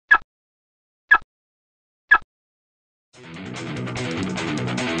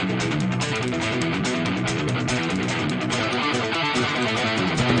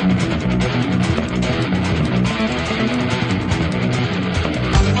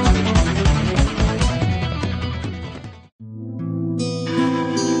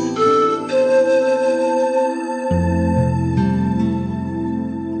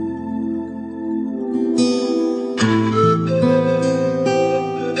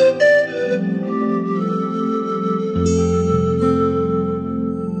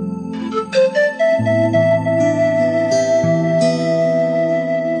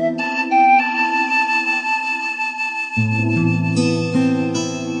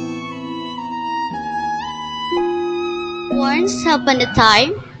Once upon a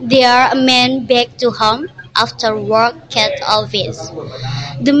time, there a man back to home after work at office.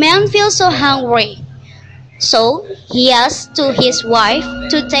 The man feels so hungry, so he asks to his wife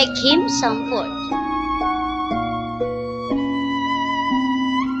to take him some food.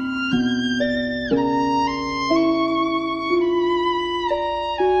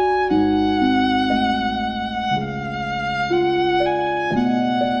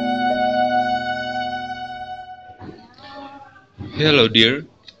 Hello dear,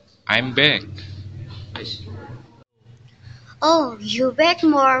 I'm back. Oh, you back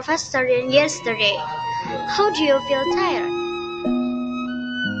more faster than yesterday. How do you feel tired?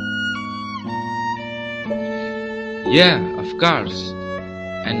 Yeah, of course.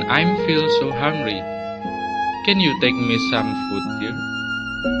 And I feel so hungry. Can you take me some food dear?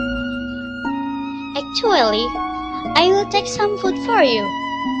 Actually, I will take some food for you.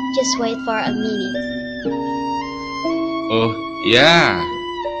 Just wait for a minute. Oh, yeah.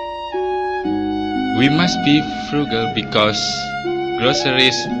 We must be frugal because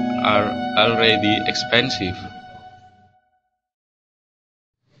groceries are already expensive.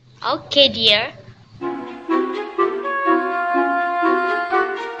 Okay, dear.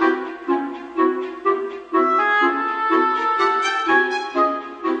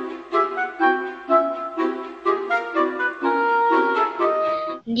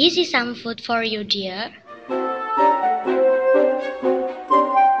 This is some food for you, dear.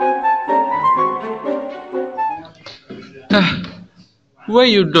 Why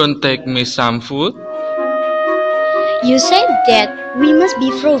you don't take me some food? You said that we must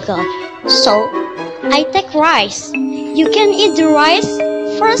be frugal, so I take rice. You can eat the rice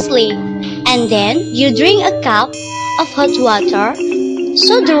firstly, and then you drink a cup of hot water,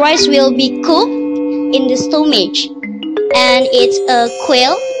 so the rice will be cooked in the stomach, and it's a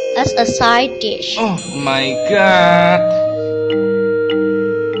quail as a side dish. Oh my god!